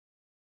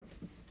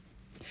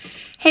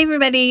Hey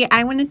everybody,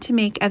 I wanted to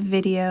make a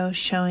video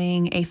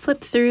showing a flip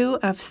through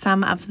of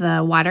some of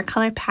the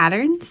watercolor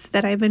patterns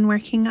that I've been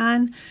working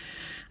on.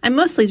 I'm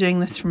mostly doing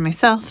this for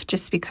myself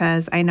just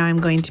because I know I'm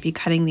going to be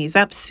cutting these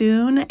up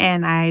soon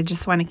and I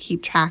just want to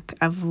keep track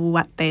of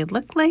what they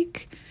look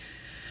like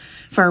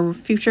for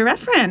future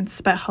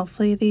reference, but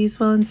hopefully these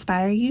will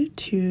inspire you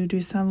to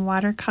do some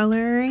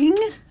watercoloring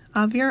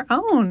of your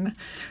own.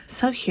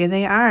 So here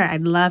they are.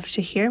 I'd love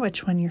to hear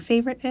which one your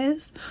favorite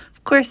is.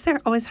 Of course, there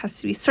always has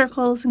to be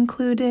circles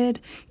included,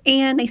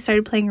 and I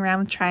started playing around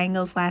with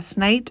triangles last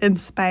night,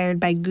 inspired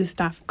by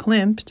Gustav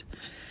Klimt,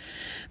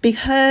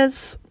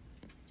 because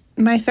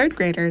my third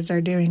graders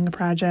are doing a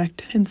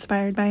project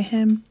inspired by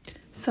him.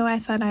 So I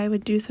thought I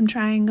would do some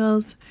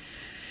triangles.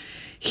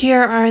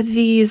 Here are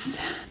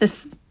these.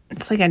 It's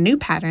like a new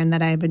pattern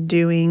that I've been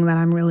doing that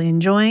I'm really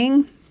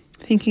enjoying.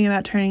 Thinking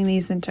about turning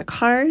these into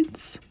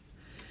cards.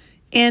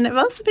 And I've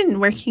also been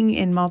working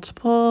in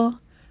multiple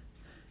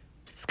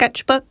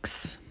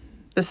sketchbooks.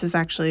 This is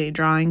actually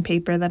drawing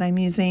paper that I'm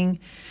using.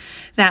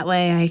 That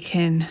way I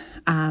can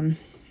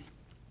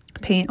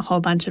paint a whole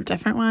bunch of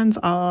different ones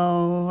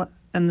all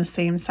in the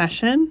same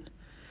session,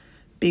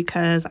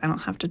 because I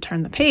don't have to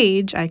turn the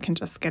page. I can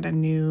just get a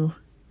new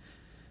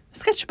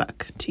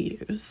sketchbook to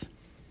use.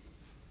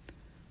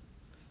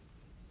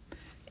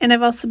 And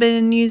I've also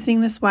been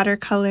using this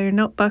watercolor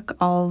notebook,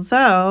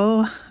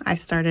 although I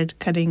started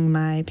cutting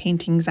my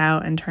paintings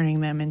out and turning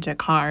them into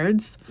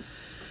cards.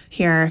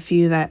 Here are a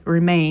few that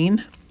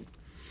remain.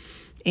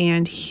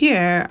 And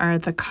here are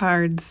the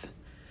cards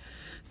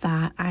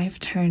that I've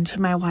turned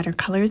my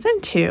watercolors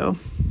into.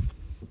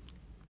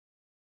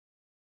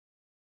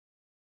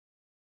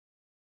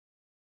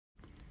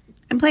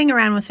 I'm playing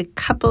around with a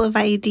couple of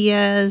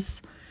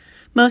ideas.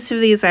 Most of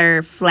these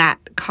are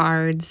flat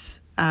cards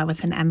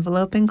with an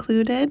envelope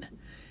included,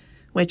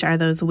 which are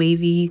those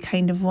wavy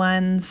kind of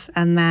ones.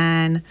 And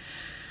then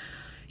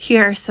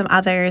here are some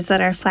others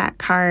that are flat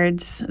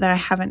cards that I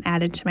haven't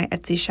added to my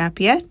Etsy shop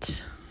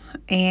yet.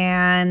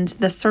 And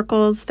the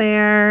circles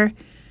there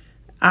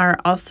are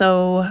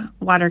also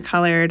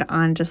watercolored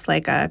on just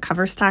like a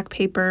cover stock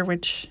paper,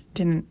 which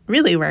didn't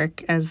really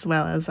work as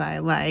well as I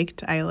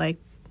liked. I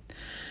liked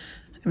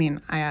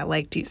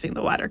using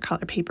the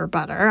watercolor paper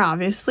better,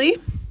 obviously.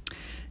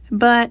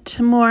 But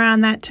more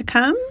on that to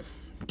come.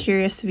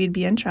 Curious if you'd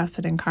be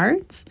interested in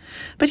cards.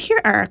 But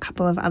here are a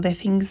couple of other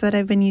things that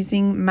I've been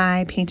using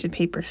my painted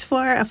papers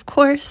for. Of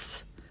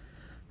course,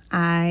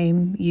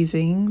 I'm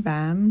using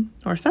them,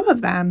 or some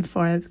of them,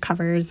 for the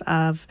covers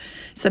of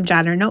some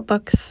jotter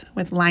notebooks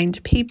with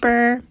lined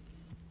paper,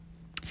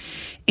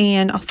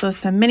 and also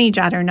some mini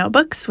jotter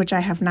notebooks, which I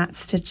have not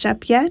stitched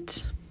up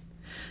yet.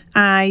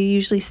 I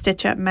usually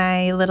stitch up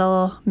my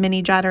little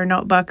mini jotter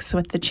notebooks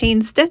with the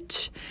chain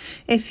stitch.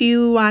 If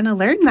you want to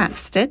learn that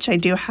stitch, I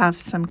do have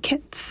some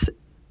kits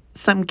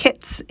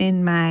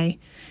in my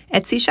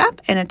Etsy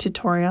shop and a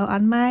tutorial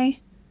on my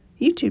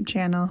YouTube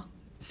channel.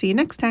 See you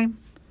next time.